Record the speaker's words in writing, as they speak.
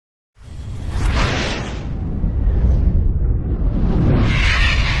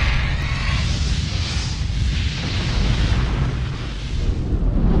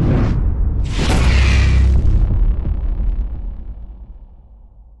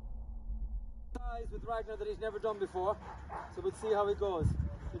with Ragnar that he's never done before, so we'll see how it goes.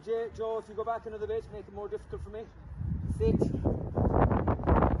 So Joe, if you go back another bit, make it more difficult for me. Sit.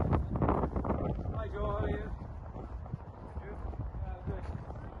 Hi Joe, how are you? Good. Sit.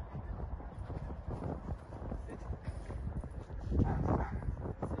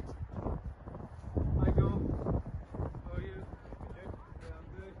 Hi Joe, how are you? Good. Yeah, I'm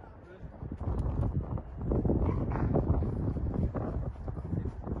good. Good.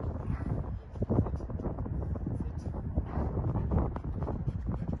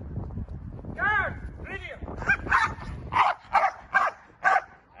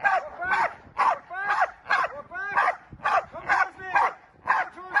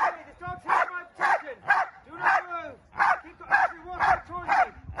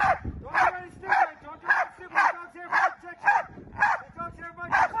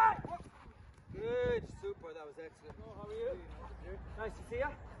 Nice to see you.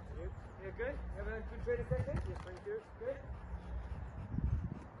 You're good? You having a good training session? Yes, thank you. Good.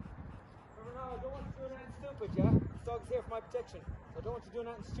 Remember now, I don't want you doing anything stupid, yeah? This dog's here for my protection. So I don't want you doing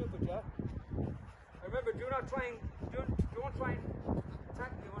anything stupid, yeah? And remember, don't try and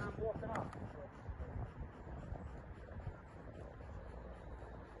attack me when I'm walking off.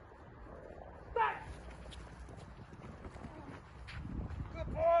 Good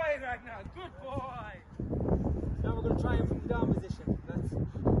boy, Ragnar. Good boy. Now we're going to try and bring down position. That's.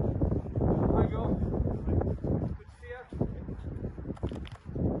 Hi, Joe. Good to see you.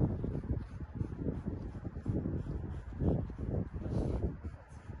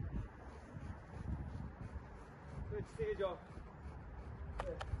 Good to see you, Joe.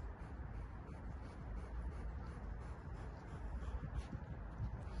 Yeah.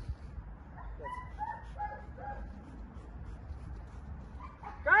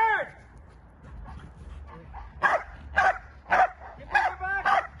 Guard!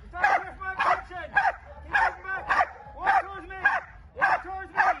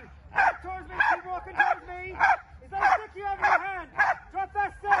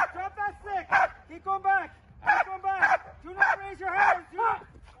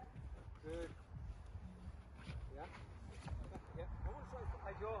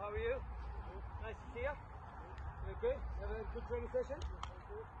 Good training session?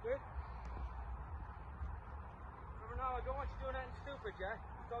 Good? Remember now, I don't want you doing anything stupid, yeah?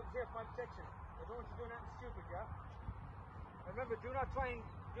 This dog's here for my protection. I don't want you doing anything stupid, yeah? And remember, don't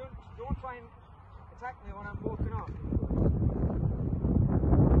try and attack me when I'm walking off.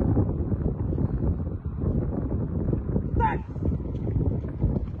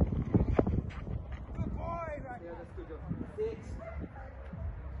 Good boy, right? Yeah, that's good, Joe. Sit.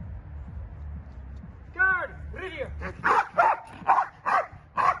 Guard! Right here!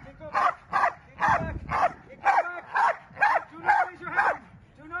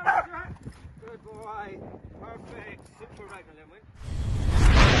 Perfect. Super Ragnar, then we.